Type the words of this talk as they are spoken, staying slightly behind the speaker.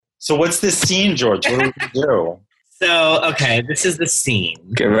So what's this scene, George? What do we do? So, okay, this is the scene.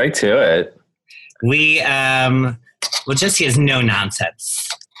 Get right to it. We, Jesse has no nonsense.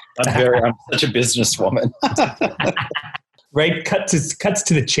 I'm such a businesswoman. Right, cuts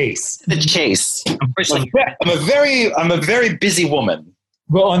to the chase. The chase. Unfortunately, I'm a very busy woman.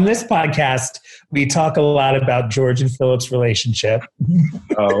 Well, on this podcast, we talk a lot about George and Philip's relationship.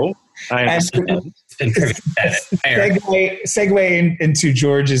 Oh, I understand. it's been perfect. Segue into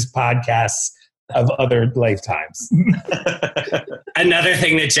George's podcasts of other lifetimes. Another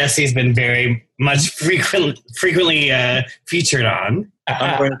thing that Jesse's been very much frequently featured on.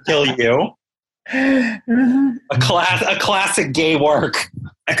 I'm going to kill you. A classic gay work.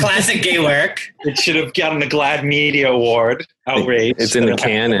 A classic gay work. It should have gotten a GLAAD Media Award. Outrage. It's in the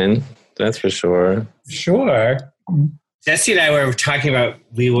canon, that's for sure. Sure. Jesse and I were talking about,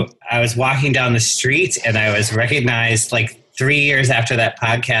 I was walking down the street and I was recognized like 3 years after that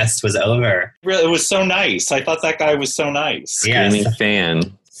podcast was over. Really, it was so nice. I thought that guy was so nice. Screaming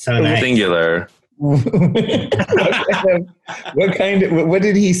fan. So nice. Singular. What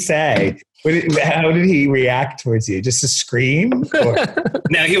did he say? How did he react towards you? Just a scream? Or?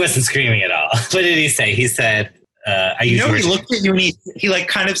 No, he wasn't screaming at all. What did he say? He said, he looked at you and he like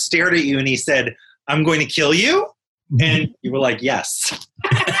kind of stared at you and he said, "I'm going to kill you." And you were like, "Yes."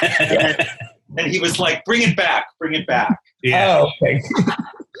 And he was like, "Bring it back. Bring it back." Yeah. Oh, okay.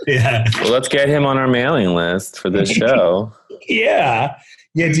 Yeah. Well, let's get him on our mailing list for this show. Yeah.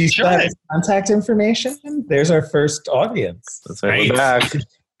 Yeah, do you still have his contact information? There's our first audience. That's right. We're back.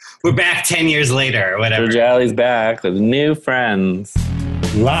 We're back 10 years later or whatever. George Alley's back with new friends.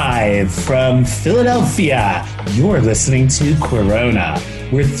 Live from Philadelphia, you're listening to QUEERONA,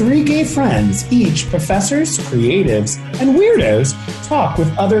 where three gay friends, each professors, creatives, and weirdos, talk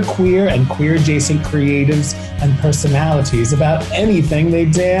with other queer and queer-adjacent creatives and personalities about anything they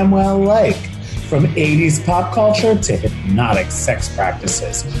damn well like, from 80s pop culture to hypnotic sex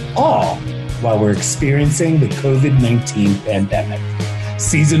practices, all while we're experiencing the COVID-19 pandemic.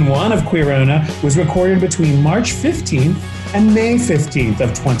 Season 1 of QUEERONA was recorded between March 15th and May 15th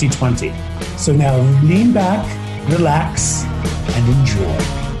of 2020. So now lean back, relax, and enjoy.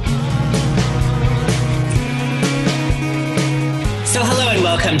 So hello and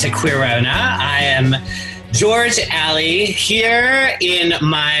welcome to QUEERONA. I am George Alley here in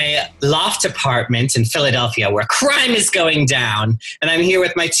my loft apartment in Philadelphia where crime is going down. And I'm here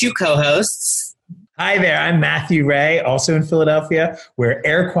with my two co-hosts. Hi there, I'm Matthew Ray, also in Philadelphia, where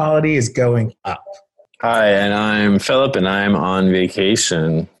air quality is going up. Hi, and I'm Philip, and I'm on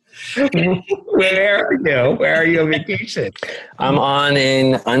vacation. Where are you? Where are you on vacation? I'm on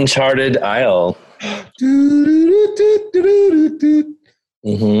an uncharted isle. It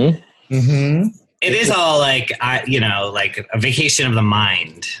is all like, like a vacation of the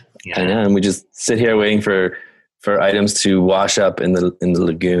mind. You know? I know, and we just sit here waiting for items to wash up in the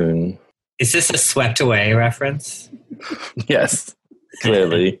lagoon. Is this a Swept Away reference? Yes,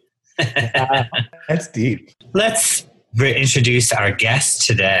 clearly. That's deep. Let's introduce our guest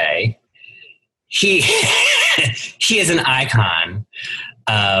today. He is an icon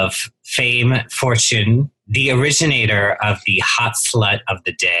of fame, fortune, the originator of the hot slut of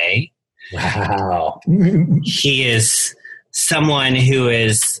the day. Wow. He is someone who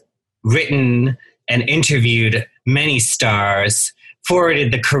has written and interviewed many stars,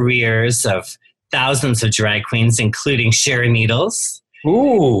 forwarded the careers of thousands of drag queens, including Sherry Needles.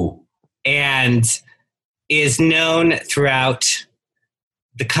 Ooh. And is known throughout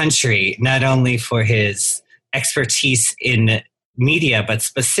the country, not only for his expertise in media, but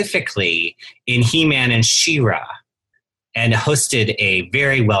specifically in He-Man and She-Ra, and hosted a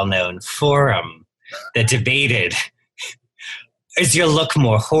very well-known forum that debated, is your look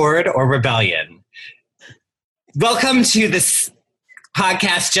more horde or rebellion? Welcome to this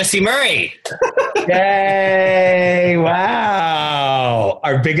podcast, Jesse Murray. Yay! Wow.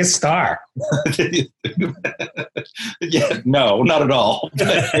 Our biggest star. Yeah, no, not at all.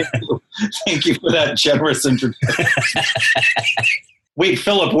 Thank you for that generous introduction. Wait,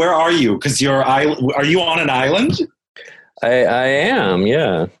 Philip, where are you? Because are you on an island? I am,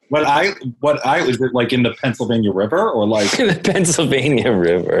 yeah. What island is it? Like in the Pennsylvania River, or like In the Pennsylvania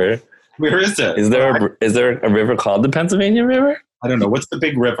River. Where is it? Is there a river called the Pennsylvania River? I don't know. What's the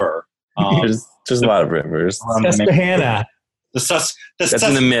big river? There's a lot of rivers. Susquehanna. That's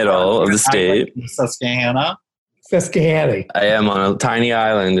in the middle of the state. Susquehanna. Susquehanna. I am on a tiny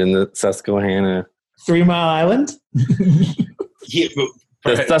island in the Susquehanna. 3 Mile Island?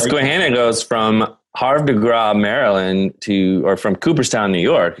 The Susquehanna goes from Havre de Grace, Maryland or from Cooperstown, New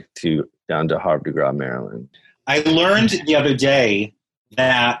York down to Havre de Grace, Maryland. I learned the other day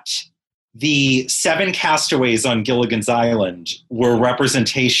that the 7 castaways on Gilligan's Island were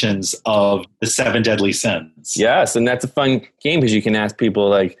representations of the 7 deadly sins. Yes, and that's a fun game because you can ask people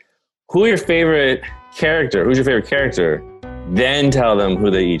like, who's your favorite character? Then tell them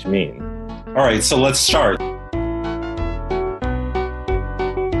who they each mean. All right, so let's start.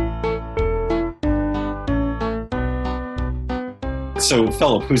 So,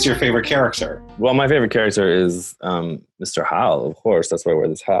 Philip, who's your favorite character? Well, my favorite character is Mr. Howell, of course. That's why I wear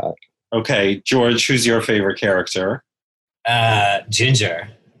this hat. Okay, George, who's your favorite character? Ginger.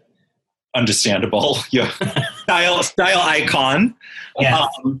 Understandable. Yeah. Style icon. Yeah.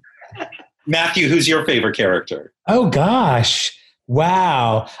 Matthew, who's your favorite character? Oh, gosh.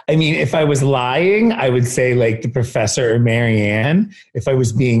 Wow. I mean, if I was lying, I would say like the Professor or Marianne. If I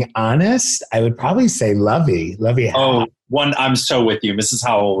was being honest, I would probably say Lovey. Oh, I'm so with you. Mrs.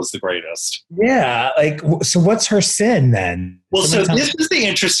 Howell was the greatest. Yeah. Like, so what's her sin then? Well, so this is the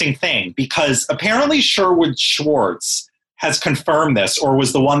interesting thing, because apparently Sherwood Schwartz has confirmed this, or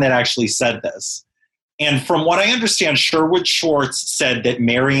was the one that actually said this. And from what I understand, Sherwood Schwartz said that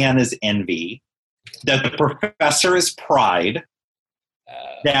Marianne is envy, that the Professor is pride,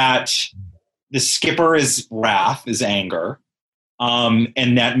 that the Skipper is wrath, is anger,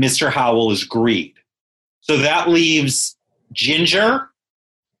 and that Mr. Howell is greed. So that leaves Ginger,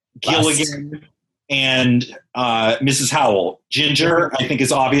 Gilligan, and Mrs. Howell. Ginger, I think,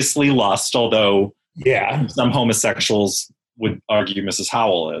 is obviously lust, although some homosexuals would argue Mrs.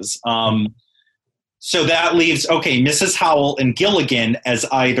 Howell is. So that leaves, Mrs. Howell and Gilligan as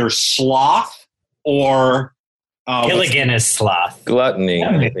either sloth or... Gilligan is sloth. Gluttony,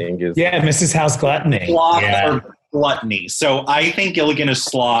 I think. Mrs. Howell's gluttony. Sloth or gluttony. So I think Gilligan is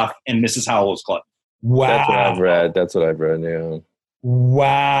sloth and Mrs. Howell is gluttony. Wow. That's what I've read, yeah.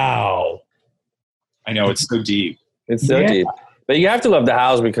 Wow. I know, it's so deep. It's so deep. But you have to love the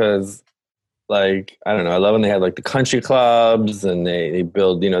house because, like, I don't know, I love when they have, like, the country clubs and they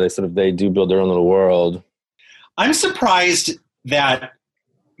build, they do build their own little world. I'm surprised that,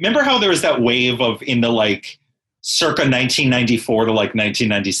 remember how there was that wave of, in the, like, circa 1994 to, like,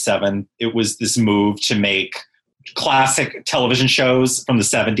 1997, it was this move to make classic television shows from the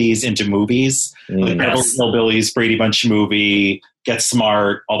 70s into movies. Like Beverly Hillbillies, Brady Bunch movie, Get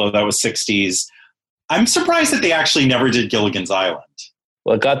Smart, although that was 60s. I'm surprised that they actually never did Gilligan's Island.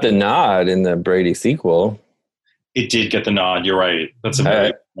 Well, it got the nod in the Brady sequel. It did get the nod, you're right. That's a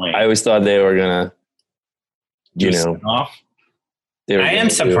very good point. I always thought they were going to, I am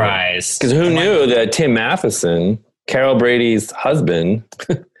surprised. Because who knew that Tim Matheson, Carol Brady's husband,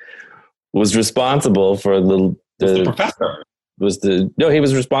 was responsible for the Professor. He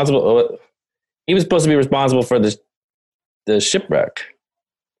was responsible. He was supposed to be responsible for the shipwreck.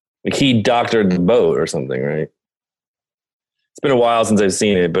 Like he doctored the boat or something, right? It's been a while since I've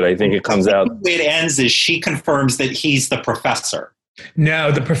seen it, but I think it comes out. The way it ends is she confirms that he's the Professor.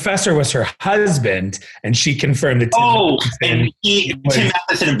 No, the Professor was her husband, and she confirmed that Tim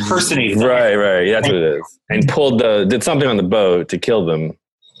Matheson impersonated him. Right. That's what it is. And did something on the boat to kill them.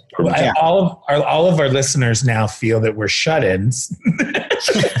 All of our listeners now feel that we're shut-ins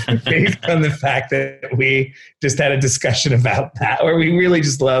based on the fact that we just had a discussion about that, or we really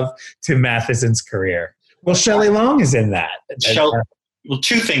just love Tim Matheson's career. Well, Shelley Long is in that. Well,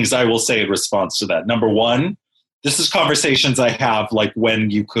 2 things I will say in response to that. Number 1, this is conversations I have like when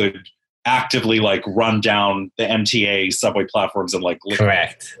you could actively like run down the MTA subway platforms and like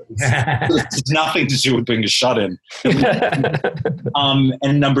correct. It's nothing to do with being a shut-in.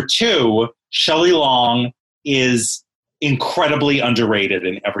 And number 2, Shelley Long is incredibly underrated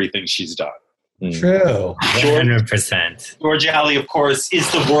in everything she's done. True. 100%. George Alley, of course,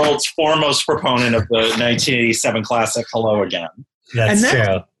 is the world's foremost proponent of the 1987 classic Hello Again. That's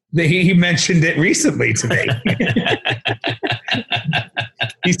true. He mentioned it recently to me.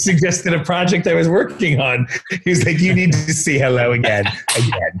 He suggested a project I was working on. He was like, you need to see Hello Again.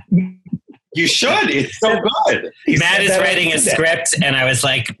 You should. It's so good. Matt is writing a script, and I was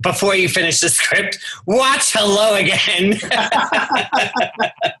like, before you finish the script, watch Hello Again.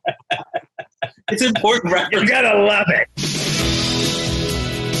 It's important reference. You're going to love it.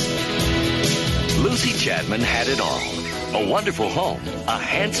 Lucy Chapman had it all. A wonderful home, a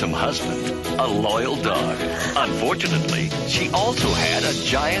handsome husband, a loyal dog. Unfortunately, she also had a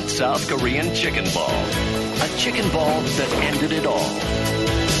giant South Korean chicken ball. A chicken ball that ended it all.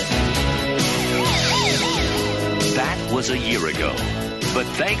 That was a year ago. But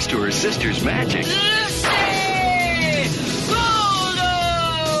thanks to her sister's magic,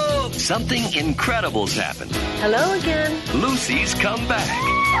 something incredible's happened. Hello again. Lucy's come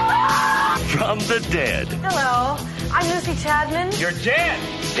back from the dead. Hello. I'm Lucy Chadman. You're dead.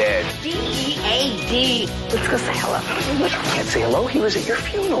 Dead. D-E-A-D. Let's go say hello. Can't say hello. He was at your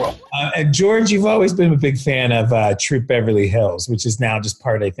funeral. And George, you've always been a big fan of Troop Beverly Hills, which is now just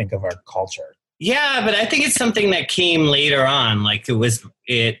part, I think, of our culture. Yeah, but I think it's something that came later on. Like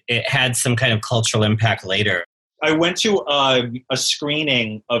it had some kind of cultural impact later. I went to a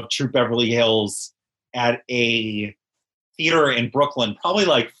screening of Troop Beverly Hills at a theater in Brooklyn, probably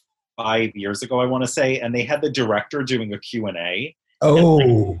like 5 years ago, I want to say, and they had the director doing a Q&A. Oh.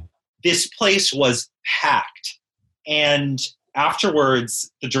 And this place was packed. And afterwards,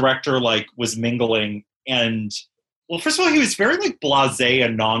 the director was mingling, and well, first of all, he was very blasé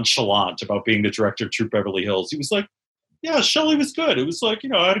and nonchalant about being the director of Troop Beverly Hills. He was like, yeah, Shelley was good. It was I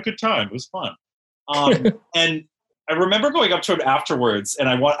had a good time. It was fun. And I remember going up to him afterwards, and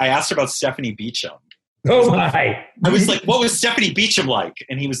I asked about Stephanie Beacham. Oh my! I was like, "What was Stephanie Beacham like?"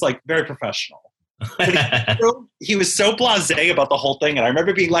 And he was like, "Very professional." He was so blasé about the whole thing, and I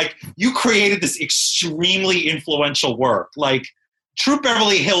remember being like, "You created this extremely influential work. Like, Troop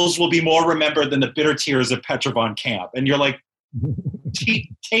Beverly Hills will be more remembered than the bitter tears of Petra von Camp." And you're like,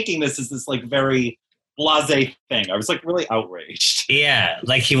 taking this as this very blasé thing. I was really outraged. Yeah,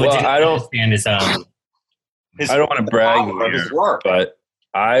 he would understand his own. I don't want to brag here, but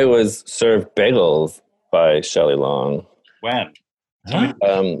I was served bagels by Shelley Long. When?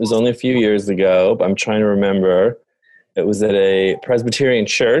 It was only a few years ago. But I'm trying to remember. It was at a Presbyterian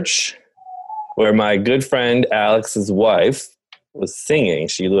church where my good friend Alex's wife was singing.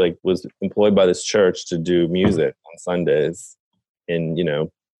 She was employed by this church to do music on Sundays in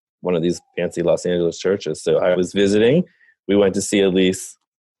one of these fancy Los Angeles churches. So I was visiting. We went to see Elise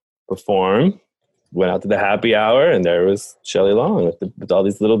perform. Went out to the happy hour, and there was Shelley Long with all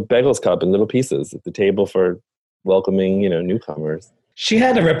these little bagels cup and little pieces at the table for welcoming, newcomers. She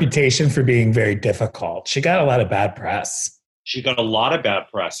had a reputation for being very difficult. She got a lot of bad press. She got a lot of bad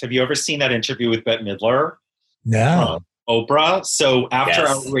press. Have you ever seen that interview with Bette Midler? No. Oprah? So after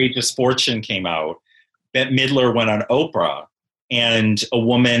Yes. Outrageous Fortune came out, Bette Midler went on Oprah, and a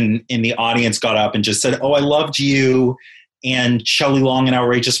woman in the audience got up and just said, "Oh, I loved you. And Shelley Long and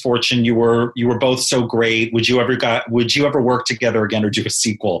Outrageous Fortune, you were both so great. Would you ever work together again or do a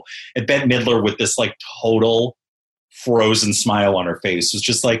sequel?" And Bette Midler, with this total frozen smile on her face, was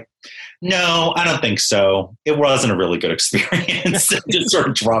just like, "No, I don't think so. It wasn't a really good experience." And just sort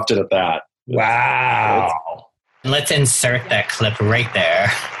of dropped it at that. Wow. Let's insert that clip right there.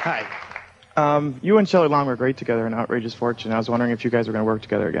 Hi. You and Shelley Long were great together in Outrageous Fortune. I was wondering if you guys were going to work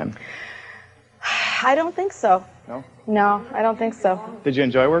together again. I don't think so. No? No, I don't think so. Did you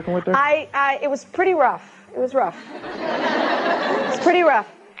enjoy working with her? It was pretty rough. It was rough. It was pretty rough.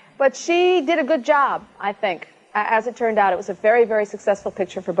 But she did a good job, I think. As it turned out, it was a very, very successful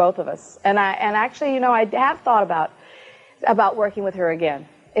picture for both of us. And actually, I have thought about working with her again.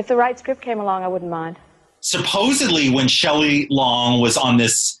 If the right script came along, I wouldn't mind. Supposedly, when Shelley Long was on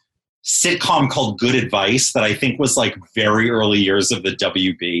this sitcom called Good Advice, that I think was very early years of the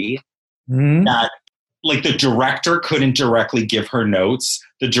WB, that the director couldn't directly give her notes.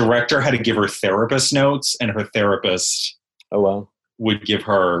 The director had to give her therapist notes, and her therapist would give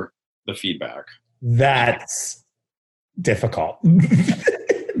her the feedback. That's difficult.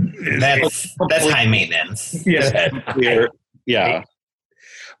 That's high maintenance. Yeah. Yeah.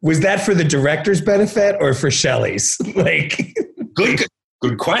 Was that for the director's benefit or for Shelley's?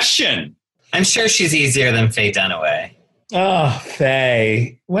 Good question. I'm sure she's easier than Faye Dunaway. Oh,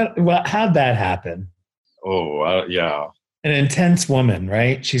 Faye. What? How'd that happen? Oh, yeah. An intense woman,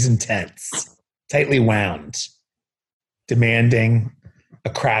 right? She's intense, tightly wound, demanding, a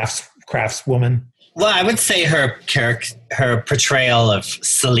craftswoman. Well, I would say her portrayal of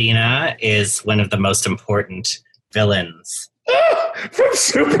Selena is one of the most important villains. Oh, from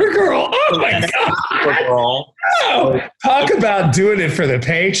Supergirl. Oh, my God. Supergirl. Oh, talk about doing it for the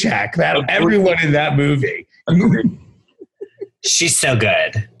paycheck. Everyone in that movie. She's so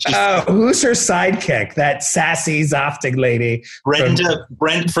good. Who's her sidekick? That sassy Zoftig lady. Brenda.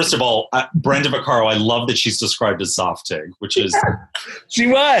 First of all, Brenda Vaccaro. I love that she's described as Zoftig, which is she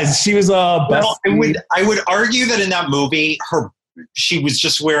was all. Well, I would argue that in that movie, she was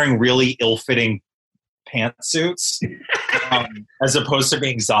just wearing really ill-fitting pantsuits, as opposed to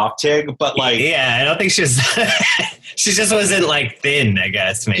being Zoftig. But yeah, I don't think she just wasn't thin. I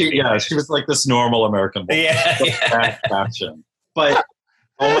guess maybe. She was this normal American woman. Yeah. Fashion. But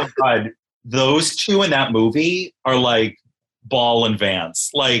oh my God, those two in that movie are Ball and Vance,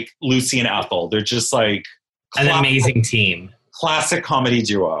 Lucy and Ethel. They're just an amazing team. Classic comedy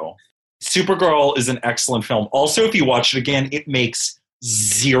duo. Supergirl is an excellent film. Also, if you watch it again, it makes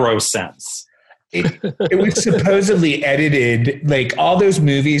zero sense. It was supposedly edited, like all those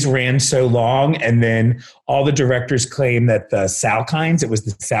movies ran so long, and then all the directors claim that the Salkinds, it was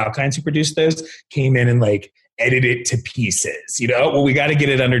the Salkinds who produced those, came in and like edited it to pieces. Well, we got to get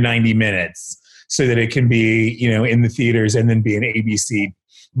it under 90 minutes so that it can be, in the theaters and then be an ABC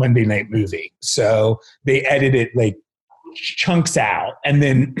Monday night movie. So they edit it like chunks out, and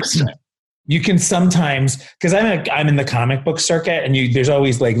then you can sometimes, because I'm in the comic book circuit, and there's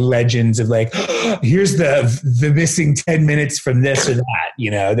always like legends of like, oh, here's the missing 10 minutes from this or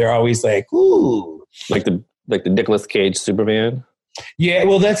that. They're always like, ooh, like the Nicolas Cage Superman. Yeah,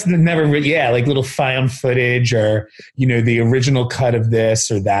 well, that's like little found footage or the original cut of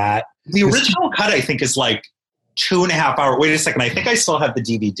this or that. The original cut, I think, is like 2.5 hours. Wait a second. I think I still have the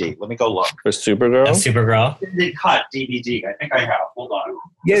DVD. Let me go look. For Supergirl? Supergirl? The cut DVD. I think I have. Hold on.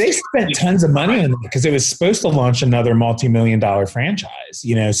 Yeah, they spent tons of money on it because it was supposed to launch another multi-million-dollar franchise,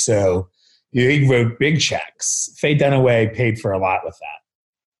 so they wrote big checks. Faye Dunaway paid for a lot with that.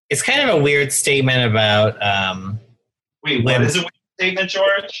 It's kind of a weird statement about... Wait, what is a weird statement,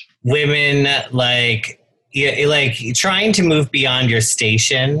 George? Women, like trying to move beyond your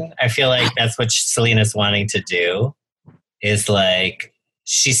station. I feel like that's what Selena's wanting to do, is like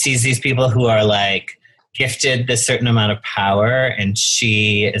she sees these people who are like gifted this certain amount of power, and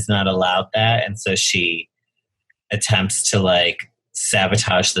she is not allowed that, and so she attempts to like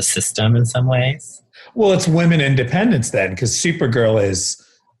sabotage the system in some ways. Well, it's women independence then, because Supergirl is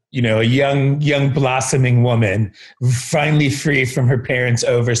a young blossoming woman, finally free from her parents'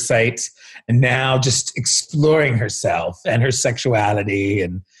 oversight, and now just exploring herself and her sexuality.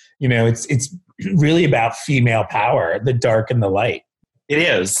 And, it's really about female power, the dark and the light. It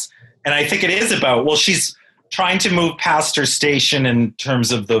is. And I think it is about, she's trying to move past her station in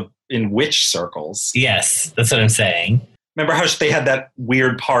terms of in witch circles. Yes, that's what I'm saying. Remember how they had that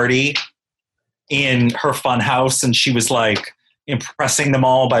weird party in her fun house, and she was like impressing them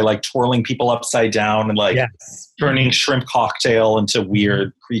all by like twirling people upside down and like turning shrimp cocktail into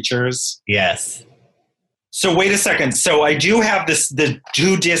weird creatures. Yes. So wait a second. So I do have the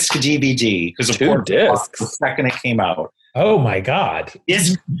 2-disc DVD because of course the second it came out. Oh my God.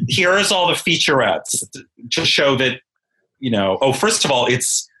 Here is all the featurettes to show that, first of all,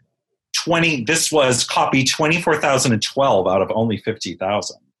 it's 20. This was copy 24,012 out of only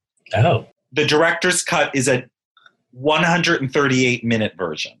 50,000. Oh. The director's cut is a 138-minute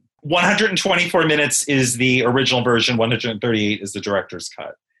version. 124 minutes is the original version. 138 is the director's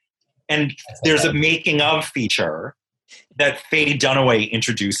cut. And there's a making of feature that Faye Dunaway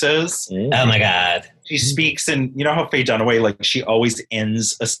introduces. Oh my God. She speaks, and you know how Faye Dunaway, like she always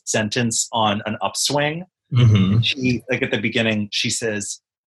ends a sentence on an upswing. Mm-hmm. She, like at the beginning, she says,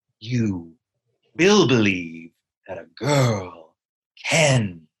 "You will believe that a girl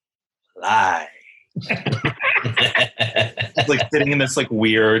can fly." Like sitting in this like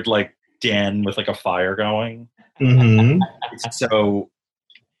weird like den with like a fire going. Mm-hmm. So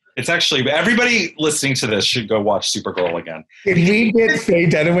it's actually, everybody listening to this should go watch Supergirl again. Did we get Faye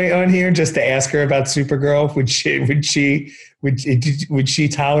Dunaway on here just to ask her about Supergirl? Would she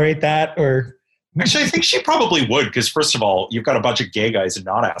tolerate that? Or actually, I think she probably would, because first of all, you've got a bunch of gay guys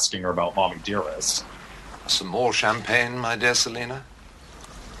not asking her about Mommy Dearest. Some more champagne, my dear Selena?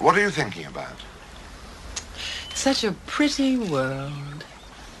 What are you thinking about? Such a pretty world.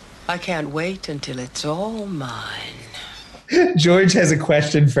 I can't wait until it's all mine. George has a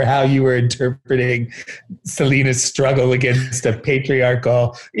question for how you were interpreting Selena's struggle against a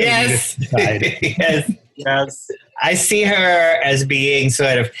patriarchal society. Yes. I see her as being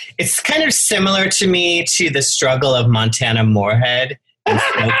sort of, it's kind of similar to me to the struggle of Montana Moorhead and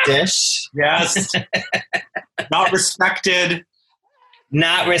Soap Dish. Yes. Not respected.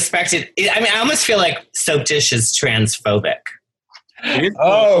 Not respected. I almost feel like Soap Dish is transphobic. It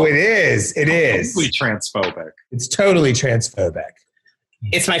is. Totally transphobic. It's totally transphobic.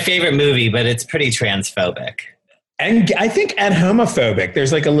 It's my favorite movie, but it's pretty transphobic. And I think and homophobic.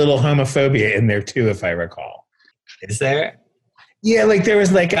 There's like a little homophobia in there too, if I recall. Is there? Yeah, like there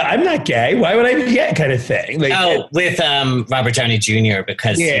was like, I'm not gay. Why would I be gay kind of thing. Like, with Robert Downey Jr.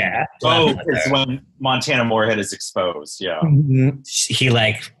 because it's when Montana Moorhead is exposed. Yeah, he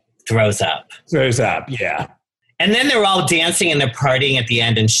like throws up. Yeah. And then they're all dancing and they're partying at the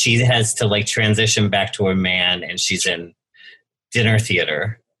end, and she has to like transition back to a man, and she's in dinner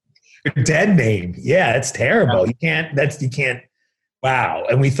theater. Her dead name. Yeah, it's terrible. You can't. Wow.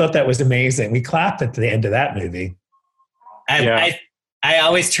 And we thought that was amazing. We clapped at the end of that movie. I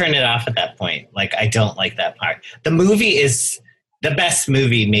always turn it off at that point. Like, I don't like that part. The movie is the best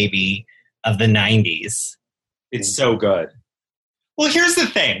movie maybe of the 90s. It's so good. Well, here's the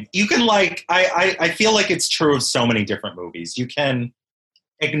thing. You can I feel like it's true of so many different movies. You can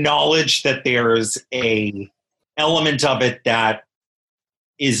acknowledge that there's a element of it that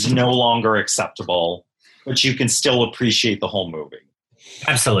is no longer acceptable, but you can still appreciate the whole movie.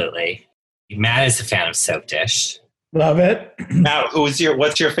 Absolutely. Matt is a fan of Soap Dish. Love it. Now,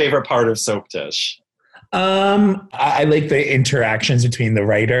 what's your favorite part of Soap Dish? I like the interactions between the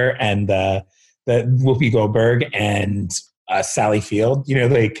writer and the Whoopi Goldberg and Sally Field. You know,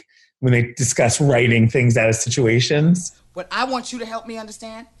 like when they discuss writing things out of situations. What I want you to help me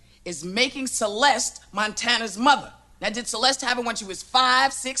understand is making Celeste Montana's mother. Now, did Celeste have it when she was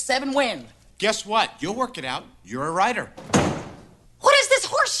 5, 6, 7? When? Guess what? You'll work it out. You're a writer. What is this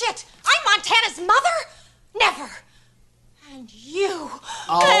horse shit? I'm Montana's mother? Never. And you.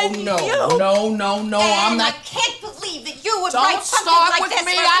 Oh, and no. You. No, and I'm not. I can't believe that you would Don't write something start like with this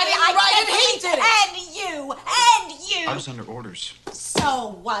me. for I didn't write it. He did it. And you. I was under orders.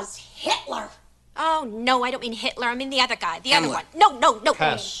 So was Hitler. Oh, no, I don't mean Hitler. I mean the other guy. The Hamlet. other one. No.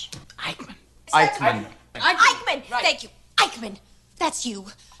 Hess. Eichmann. Eichmann. Right. Thank you. Eichmann. That's you.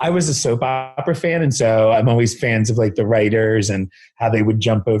 I was a soap opera fan, and so I'm always fans of like the writers and how they would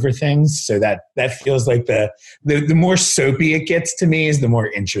jump over things. So that feels like the more soapy it gets to me is the more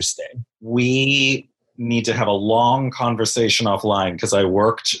interesting. We need to have a long conversation offline because I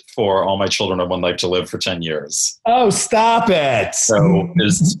worked for All My Children Have One Life to Live for 10 years. Oh, stop it. So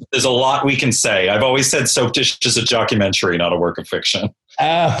there's a lot we can say. I've always said Soap Dish is a documentary, not a work of fiction.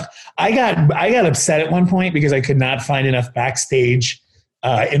 I got upset at one point because I could not find enough backstage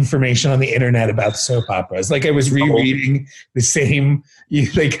information on the internet about soap operas. Like I was rereading the same,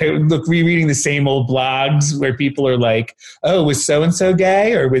 rereading the same old blogs where people are like, "Oh, was so and so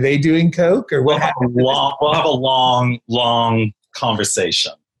gay, or were they doing coke, or what?" We'll have a long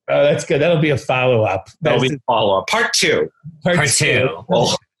conversation. Oh, that's good. That'll be a follow up. That'll be a follow up. Part two. Part two.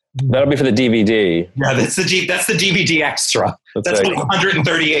 Well, that'll be for the DVD. Yeah, that's the DVD extra. That's like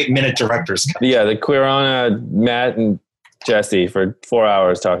 138-minute director's cut. Yeah, the Queerona, Matt and Jesse for 4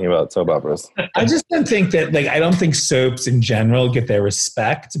 hours talking about soap operas. I just don't think that, I don't think soaps in general get their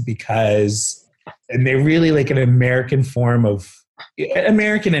respect because, and they're really like an American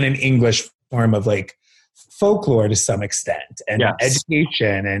and an English form of like folklore to some extent and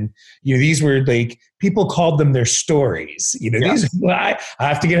education. And, these were like, people called them their stories. These, I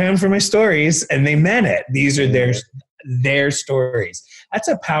have to get home for my stories, and they meant it. These are their stories. That's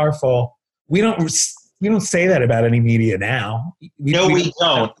a powerful, we don't say that about any media now. We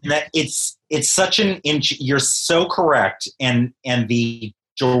don't. It's such you're so correct. And the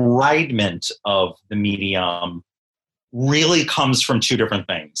deridement of the medium really comes from two different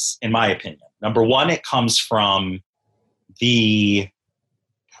things, in my opinion. Number one, it comes from the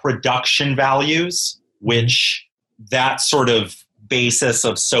production values, which that sort of basis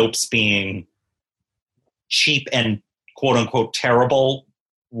of soaps being cheap and quote unquote terrible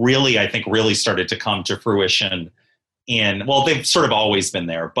really, I think, really started to come to fruition they've sort of always been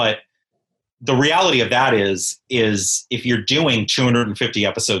there. But the reality of that is if you're doing 250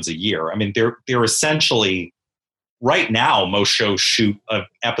 episodes a year, I mean, they're essentially, right now, most shows shoot an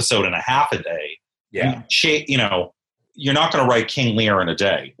episode and a half a day. Yeah. You're not going to write King Lear in a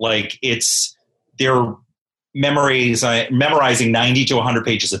day. Like they're memorizing 90 to 100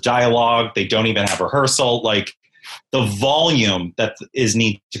 pages of dialogue. They don't even have rehearsal. Like, the volume that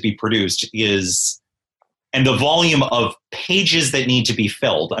need to be produced and the volume of pages that need to be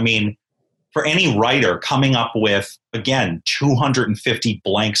filled. I mean, for any writer coming up with, again, 250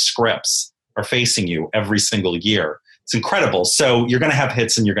 blank scripts are facing you every single year. It's incredible. So you're going to have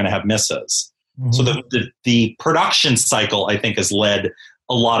hits and you're going to have misses. Mm-hmm. So the production cycle, I think, has led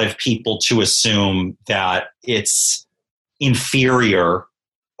a lot of people to assume that it's inferior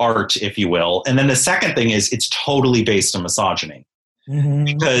art, if you will. And then the second thing is it's totally based on misogyny. Mm-hmm.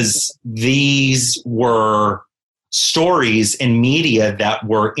 Because these were stories in media that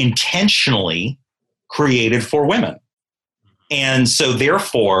were intentionally created for women. And so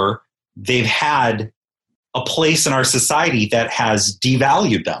therefore, they've had a place in our society that has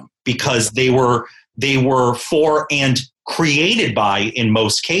devalued them because they were for and created by, in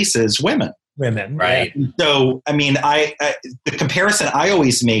most cases, women. Right. So, I mean, the comparison I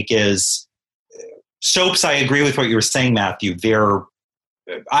always make is soaps. I agree with what you were saying, Matthew.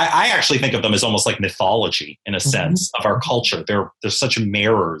 I actually think of them as almost like mythology in a sense of our culture. They're such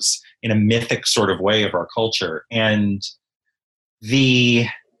mirrors in a mythic sort of way of our culture. And the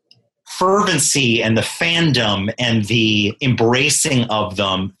fervency and the fandom and the embracing of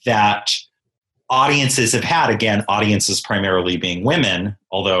them that audiences have had, again, audiences primarily being women,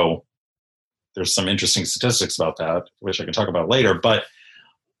 although there's some interesting statistics about that, which I can talk about later, but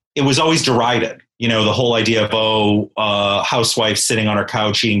it was always derided. You know, the whole idea of, housewife sitting on her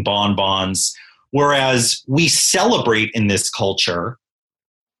couch eating bonbons, whereas we celebrate in this culture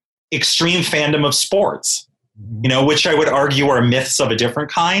extreme fandom of sports, you know, which I would argue are myths of a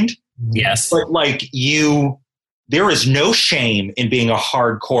different kind. Yes. But like there is no shame in being a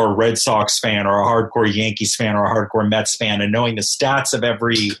hardcore Red Sox fan or a hardcore Yankees fan or a hardcore Mets fan and knowing the stats of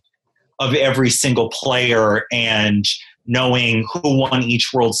every single player and knowing who won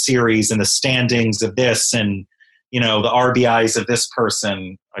each World Series and the standings of this and, you know, the RBIs of this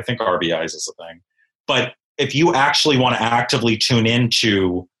person. I think RBIs is a thing. But if you actually want to actively tune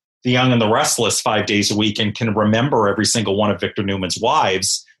into The Young and the Restless 5 days a week and can remember every single one of Victor Newman's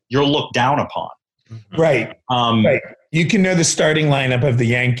wives, you're looked down upon. Right. Right. You can know the starting lineup of the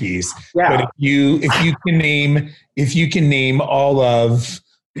Yankees, but if you can name all of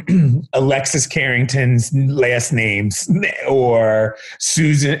Alexis Carrington's last names or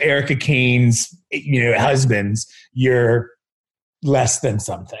Erica Kane's, you know, husbands, you're less than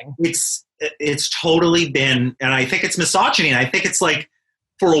something. It's totally been, and I think it's misogyny. And I think it's like,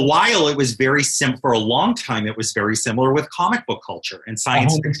 for a while, it was very for a long time, it was very similar with comic book culture and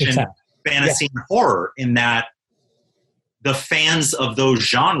science 100%. Fiction, fantasy, and horror, in that the fans of those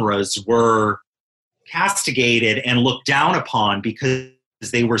genres were castigated and looked down upon because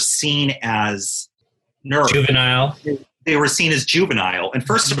they were seen as nerds. Juvenile. They were seen as juvenile. And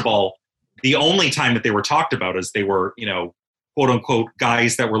first of all, the only time that they were talked about is they were, you know, quote unquote,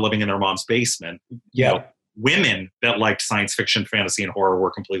 guys that were living in their mom's basement. You know, women that liked science fiction, fantasy, and horror were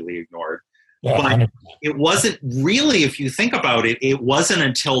completely ignored. Yeah, but 100%. It wasn't really, if you think about it, it wasn't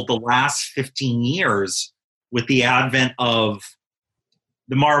until the last 15 years with the advent of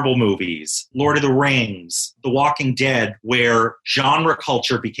the Marvel movies, Lord of the Rings, The Walking Dead, where genre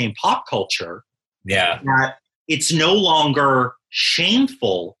culture became pop culture. Yeah. That it's no longer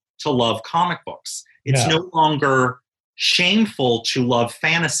shameful to love comic books. It's no longer shameful to love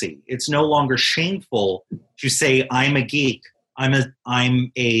fantasy. It's no longer shameful to say, I'm a geek. I'm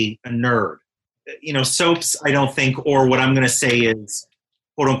a nerd. You know, soaps, I don't think, or what I'm going to say is,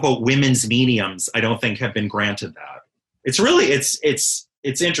 quote unquote, women's mediums, I don't think have been granted that. It's really, it's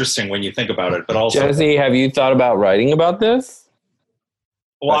interesting when you think about it, but also. Jesse, have you thought about writing about this?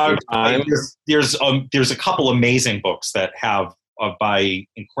 Well, there's a couple amazing books that have by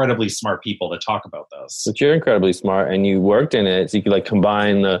incredibly smart people that talk about this. But you're incredibly smart, and you worked in it, so you could like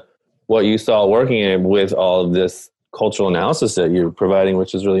combine what you saw working in it with all of this cultural analysis that you're providing,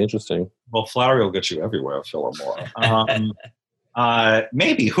 which is really interesting. Well, flattery will get you everywhere, Phil Moore.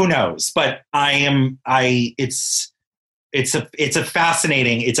 Maybe, who knows? But it's a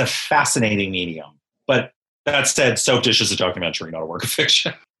fascinating medium. But that said, Soap Dish is a documentary, not a work of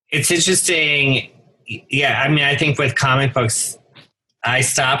fiction. It's interesting. Yeah, I mean, I think with comic books, I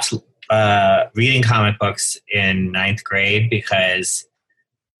stopped reading comic books in 9th grade because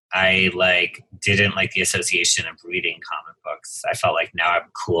I didn't like the association of reading comic books. I felt like now I'm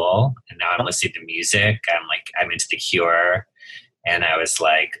cool and now I'm listening to music. I'm into The Cure, and I was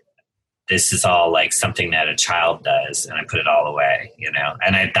like, this is all like something that a child does, and I put it all away, you know.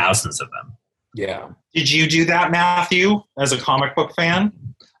 And I had thousands of them. Yeah. Did you do that, Matthew, as a comic book fan?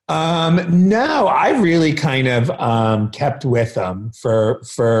 No, I really kind of kept with them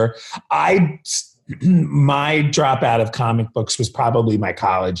my dropout of comic books was probably my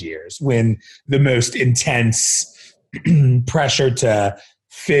college years, when the most intense pressure to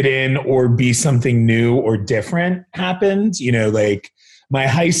fit in or be something new or different happened. You know, like my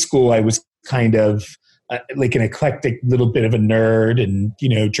high school, I was kind of like an eclectic little bit of a nerd and, you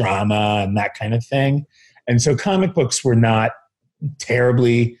know, drama and that kind of thing. And so comic books were not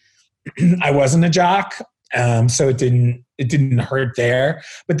terribly, I wasn't a jock. So it didn't hurt there.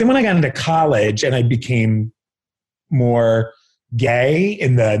 But then when I got into college and I became more gay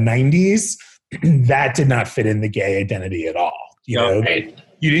in the 90s, that did not fit in the gay identity at all. You know,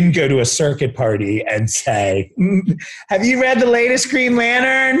 you didn't go to a circuit party and say, have you read the latest Green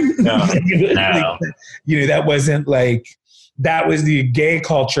Lantern? No. You know, that wasn't like, that was the gay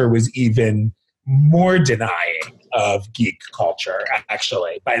culture was even more denying of geek culture,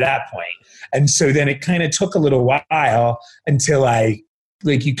 actually, by that point. And so then it kind of took a little while until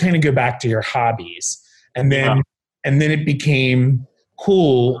you kind of go back to your hobbies. And then it became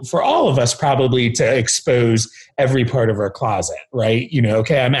cool for all of us probably to expose every part of our closet, right? You know,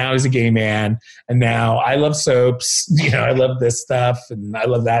 okay, I'm out as a gay man, and now I love soaps, you know, I love this stuff and I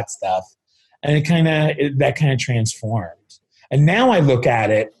love that stuff. And that kind of transformed. And now I look at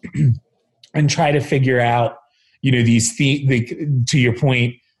it and try to figure out, you know, to your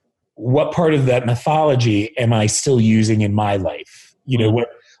point, what part of that mythology am I still using in my life? You know,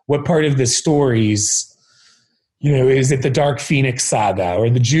 what part of the stories, you know, is it the Dark Phoenix saga or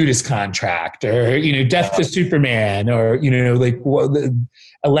the Judas Contract or, you know, Death to Superman or, you know, like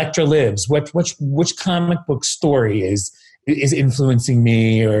Elektra Lives? Which comic book story is influencing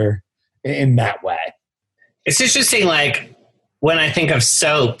me or in that way? It's interesting, like, when I think of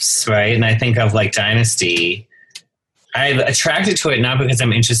soaps, right, and I think of, like, Dynasty, I'm attracted to it not because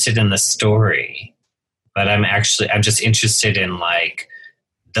I'm interested in the story, but I'm just interested in, like,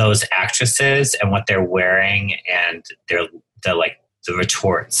 those actresses and what they're wearing and the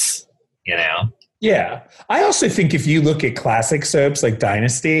retorts, you know? Yeah. I also think if you look at classic soaps like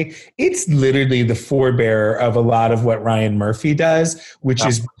Dynasty, it's literally the forebearer of a lot of what Ryan Murphy does, which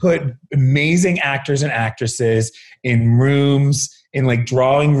is put amazing actors and actresses in rooms, in like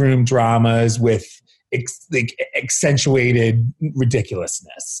drawing room dramas with like accentuated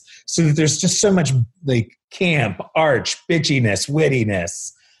ridiculousness. So that there's just so much like camp, arch, bitchiness,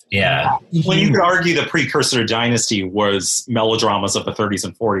 wittiness. Yeah. Well, you could argue the precursor to Dynasty was melodramas of the 30s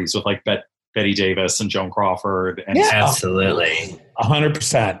and 40s with like Betty Davis and Joan Crawford. And absolutely.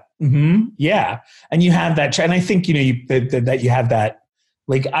 100%. Mm-hmm. Yeah. And you have that, and I think, you know, that you have that,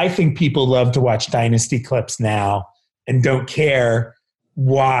 like, I think people love to watch Dynasty clips now and don't care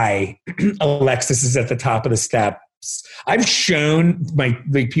why Alexis is at the top of the steps. I've shown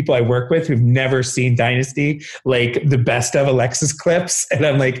the people I work with who've never seen Dynasty, like the best of Alexis clips. And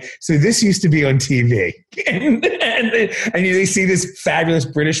I'm like, so this used to be on TV. and they see this fabulous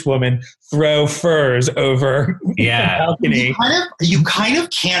British woman throw furs over the balcony. You kind of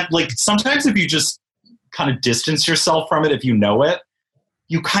can't, like, sometimes if you just kind of distance yourself from it, if you know it,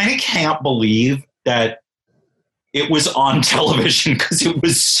 you kind of can't believe that it was on television because it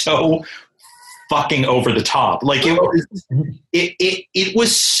was so fucking over the top. Like it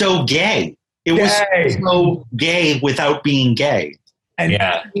was so gay. It was so gay without being gay. And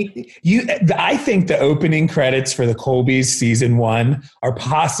I think the opening credits for the Colbys season 1 are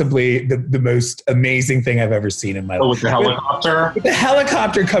possibly the most amazing thing I've ever seen in my life. With the helicopter? The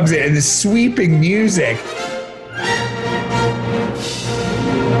helicopter comes in and the sweeping music.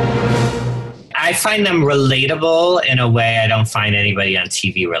 I find them relatable in a way I don't find anybody on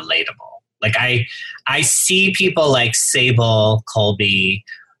TV relatable. Like I see people like Sable Colby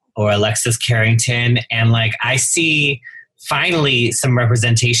or Alexis Carrington, and like I see finally some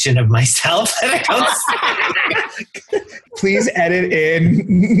representation of myself that I don't see. Please edit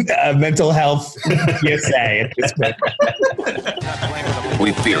in mental health PSA at this point.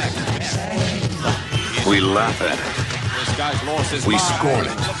 We fear it. We laugh at it. We scorn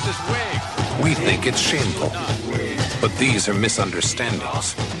it. We think it's shameful. But these are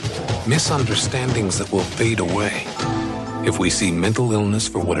misunderstandings. Misunderstandings that will fade away if we see mental illness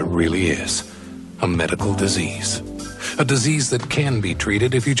for what it really is, a medical disease. A disease that can be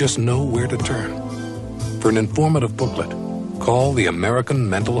treated if you just know where to turn. For an informative booklet, call the American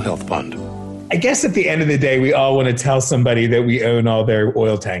Mental Health Fund. I guess at the end of the day, we all want to tell somebody that we own all their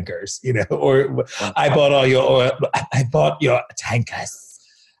oil tankers, you know, or I bought all your oil. I bought your tankers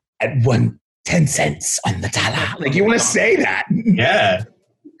at 10 cents on the dollar. Like, you want to say that. Yeah.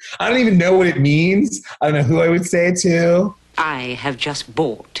 I don't even know what it means. I don't know who I would say it to. I have just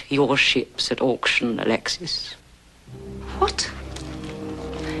bought your ships at auction, Alexis. What?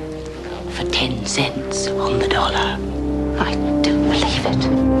 For 10 cents on the dollar. I don't believe it.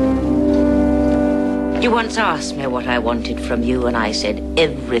 You once asked me what I wanted from you, and I said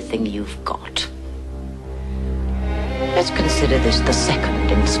everything you've got. Let's consider this the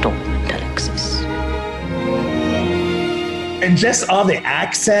second installment, Alexis. And just all the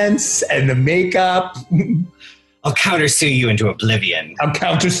accents and the makeup. I'll countersue you into oblivion.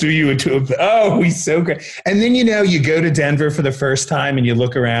 Oh, he's so great. And then, you know, you go to Denver for the first time and you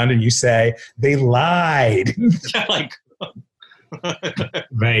look around and you say, they lied.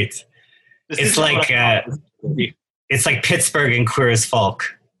 Right. It's like Pittsburgh and Queer as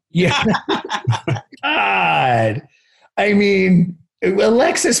Folk. Yeah. God. I mean,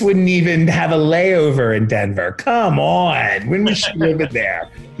 Alexis wouldn't even have a layover in Denver. Come on. When was she living there?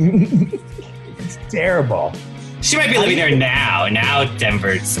 It's terrible. She might be living there now. Now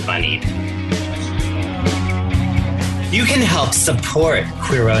Denver's moneyed. You can help support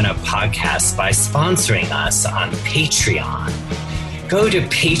QUEERONA podcast by sponsoring us on Patreon. Go to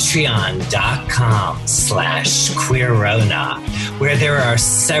patreon.com/QUEERONA, where there are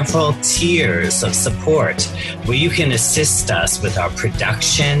several tiers of support where you can assist us with our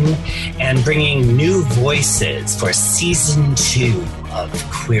production and bringing new voices for season 2 of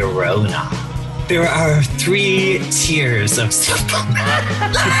QUEERONA. There are 3 tiers of support.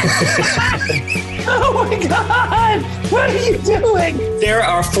 Oh my God! What are you doing? There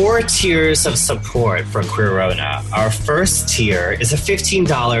are 4 tiers of support for QUEERONA. Our first tier is a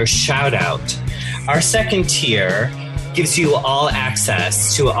 $15 shout out. Our second tier gives you all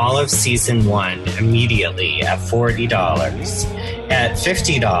access to all of season 1 immediately at $40. At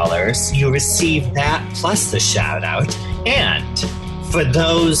 $50, you receive that plus the shout out. And for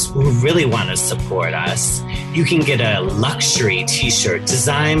those who really want to support us, you can get a luxury t-shirt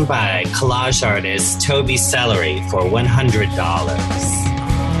designed by collage artist Toby Celery for $100.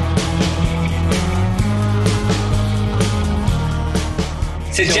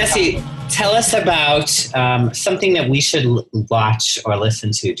 So Jesse, tell us about something that we should watch or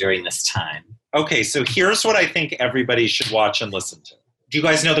listen to during this time. Okay, so here's what I think everybody should watch and listen to. Do you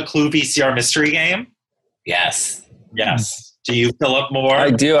guys know the Clue VCR mystery game? Yes. Yes. Do you, Philip Moore?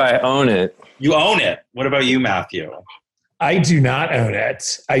 I do. I own it. You own it. What about you, Matthew? I do not own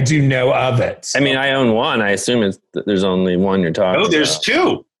it. I do know of it. I mean, I own one. I assume there's only one you're talking about. Oh, there's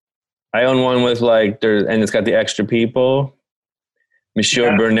 2. I own one with and it's got the extra people.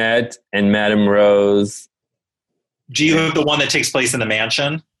 Monsieur Burnett and Madame Rose. Do you have the one that takes place in the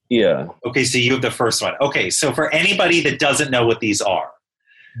mansion? Yeah. Okay, so you have the first one. Okay, so for anybody that doesn't know what these are,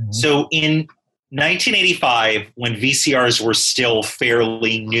 so in 1985, when VCRs were still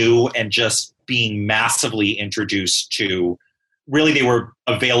fairly new and just being massively introduced to, really they were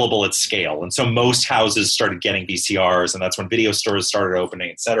available at scale. And so most houses started getting VCRs, and that's when video stores started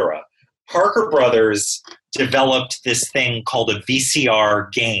opening, etc. Parker Brothers developed this thing called a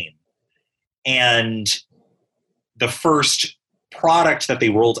VCR game. And the first product that they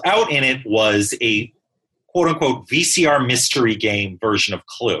rolled out in it was a quote-unquote VCR mystery game version of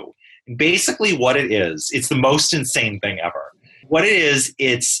Clue. Basically what it is, it's the most insane thing ever. What it is,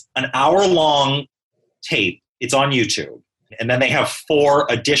 it's an hour-long tape. It's on YouTube. And then they have 4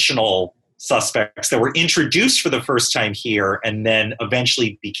 additional suspects that were introduced for the first time here and then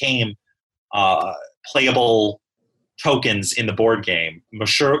eventually became playable tokens in the board game.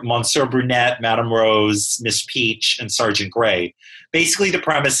 Monsieur Brunette, Madame Rose, Miss Peach, and Sergeant Gray. Basically the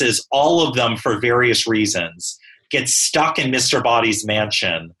premise is all of them, for various reasons, get stuck in Mr. Body's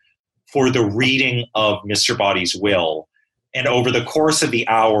mansion for the reading of Mr. Body's will. And over the course of the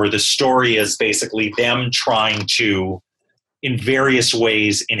hour, the story is basically them trying to, in various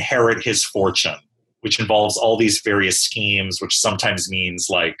ways, inherit his fortune, which involves all these various schemes, which sometimes means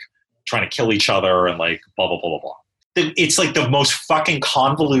like trying to kill each other and like blah, blah, blah, blah, blah. It's like the most fucking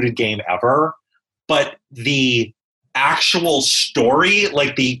convoluted game ever, but the actual story,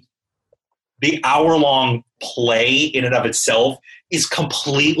 like the hour-long play in and of itself is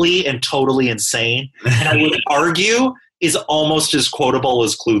completely and totally insane. And I would argue is almost as quotable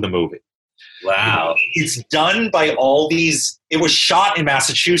as Clue the movie. Wow. It's done by all these, it was shot in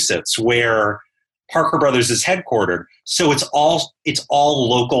Massachusetts where Parker Brothers is headquartered. So it's all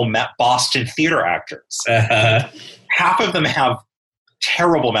local Boston theater actors. Half of them have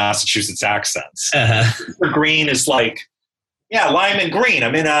terrible Massachusetts accents. Mr. Green is like, yeah, Lyman Green,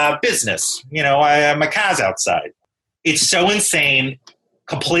 I'm in a business. You know, my car's outside. It's so insane,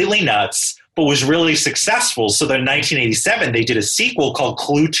 completely nuts, but was really successful. So then in 1987, they did a sequel called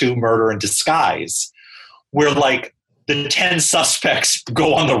Clue 2 Murder in Disguise, where like the 10 suspects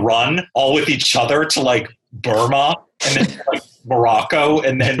go on the run all with each other to like Burma and then to, like Morocco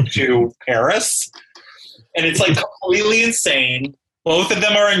and then to Paris. And it's like completely insane. Both of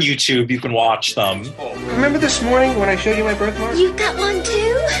them are on YouTube. You can watch them. Remember this morning when I showed you my birthmark? You got one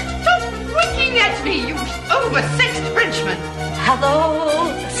too? Stop looking at me, you oversexed Frenchman. Hello,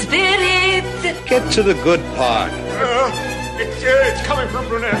 spirit. Get to the good part. It's coming from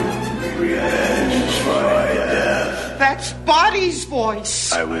Brunette. That's Body's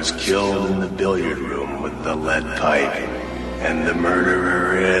voice. I was killed in the billiard room with the lead pipe, and the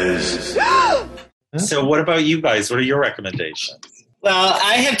murderer is... So what about you guys? What are your recommendations? Well,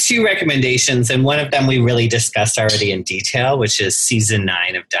 I have 2 recommendations, and one of them we really discussed already in detail, which is season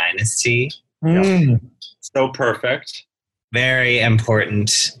 9 of Dynasty. So perfect. Very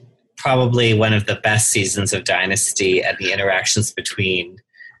important. Probably one of the best seasons of Dynasty, and the interactions between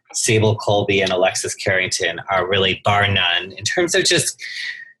Sable Colby and Alexis Carrington are really bar none in terms of just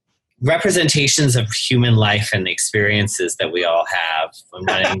representations of human life and the experiences that we all have when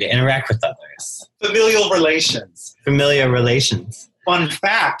wanting to interact with others. Familial relations. Familiar relations. Fun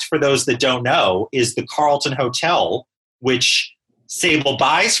fact for those that don't know is the Carlton Hotel, which Sable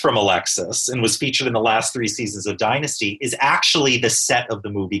buys from Alexis and was featured in the last 3 seasons of Dynasty, is actually the set of the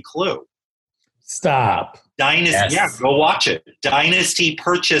movie Clue. Stop. Dynasty, Yes. yeah, go watch it. Dynasty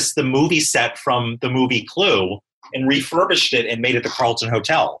purchased the movie set from the movie Clue and refurbished it and made it the Carlton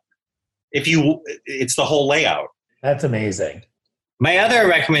Hotel. It's the whole layout. That's amazing. My other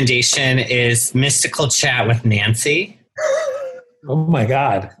recommendation is Mystical Chat with Nancy. Oh my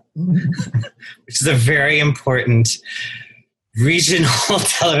God. Which is a very important regional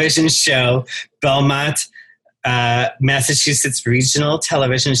television show, Belmont, Massachusetts regional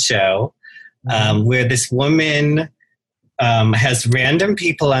television show, where this woman has random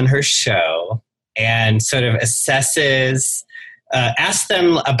people on her show and sort of assesses, asks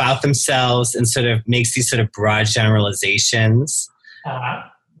them about themselves and sort of makes these sort of broad generalizations.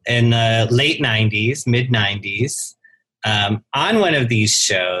 In the late 90s, mid 90s, on one of these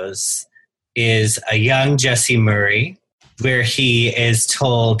shows is a young Jesse Murray, where he is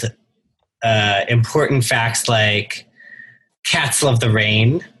told important facts like cats love the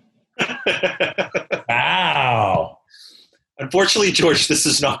rain. Wow. Unfortunately, George, this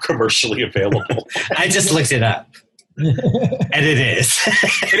is not commercially available. I just looked it up. And it is.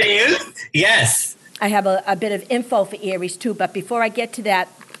 It is? Yes. I have a bit of info for Aries, too, but before I get to that,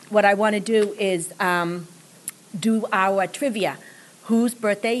 what I want to do is do our trivia. Whose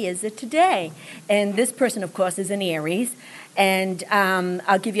birthday is it today? And this person, of course, is an Aries. And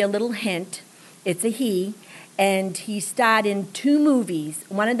I'll give you a little hint. It's a he. And he starred in 2 movies,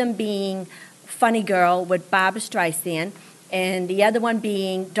 one of them being Funny Girl with Barbra Streisand, and the other one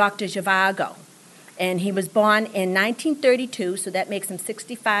being Dr. Zhivago. And he was born in 1932, so that makes him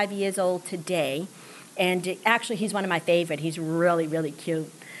 65 years old today. And actually, he's one of my favorite. He's really, really cute.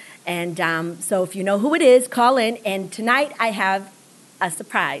 And so if you know who it is, call in. And tonight I have a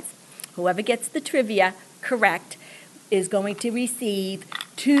surprise. Whoever gets the trivia correct is going to receive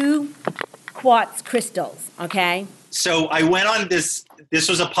 2 quartz crystals, okay? So I went on this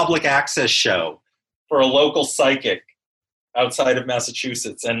was a public access show for a local psychic outside of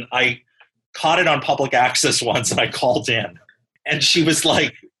Massachusetts. And I caught it on public access once and I called in. And she was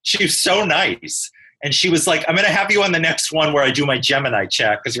so nice. And she was like, I'm going to have you on the next one where I do my Gemini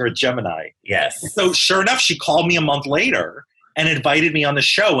check because you're a Gemini. Yes. So sure enough, she called me a month later and invited me on the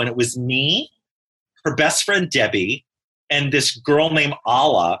show. And it was me, her best friend, Debbie, and this girl named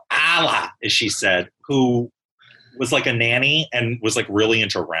Ala, as she said, who was like a nanny and was like really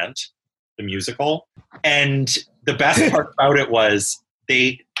into Rent, the musical. And the best part about it was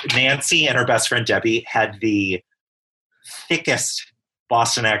Nancy and her best friend, Debbie, had the thickest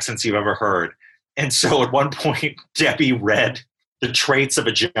Boston accents you've ever heard. And so at one point, Debbie read the traits of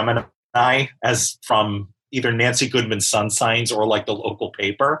a Gemini as from either Nancy Goodman's Sun Signs or like the local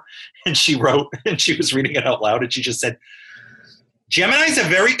paper. And she wrote, and she was reading it out loud, and she just said, Geminis are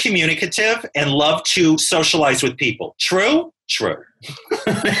very communicative and love to socialize with people. True? True.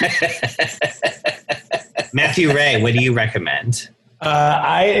 Matthew Ray, what do you recommend?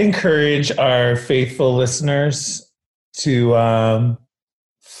 I encourage our faithful listeners to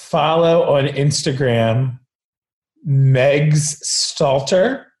follow on Instagram Megs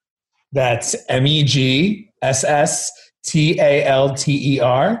Stalter. That's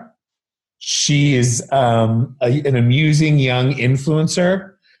MEGSSTALTER. She is an amusing young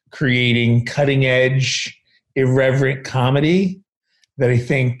influencer creating cutting-edge, irreverent comedy that I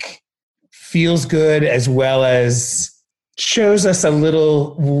think feels good as well as shows us a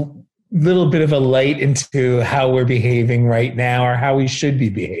little bit of a light into how we're behaving right now or how we should be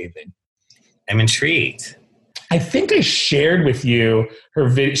behaving. I'm intrigued. I think I shared with you her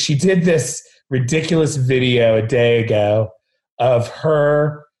video. She did this ridiculous video a day ago of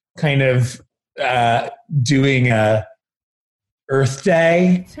her kind of doing a Earth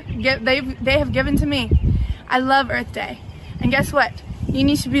Day. They have given to me. I love Earth Day. And guess what? You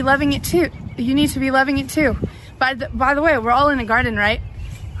need to be loving it too. You need to be loving it too. By the way, we're all in a garden, right?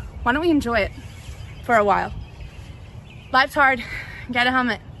 Why don't we enjoy it for a while? Life's hard. Get a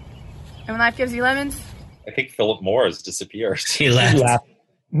helmet. And when life gives you lemons... I think Philip Moore has disappeared. He left.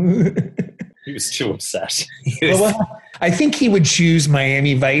 He was too upset. Well, I think he would choose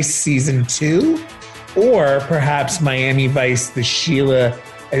Miami Vice Season 2 or perhaps Miami Vice, the Sheena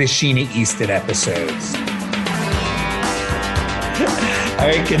Easton episodes. All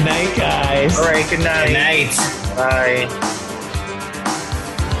right, good night, guys. All right, good night. Good night. Bye.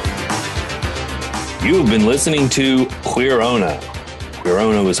 You have been listening to Queerona.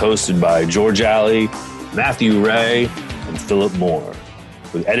 Queerona was hosted by George Alley, Matthew Ray, and Philip Moore,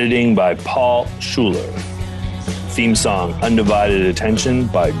 with editing by Paul Schuler. Theme song Undivided Attention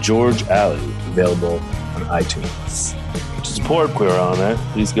by George Alley, available on iTunes. To support Queerona,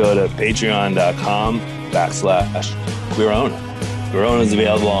 please go to patreon.com/Queerona. Queerona is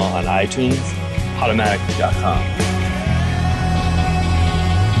available on iTunes, automatically.com.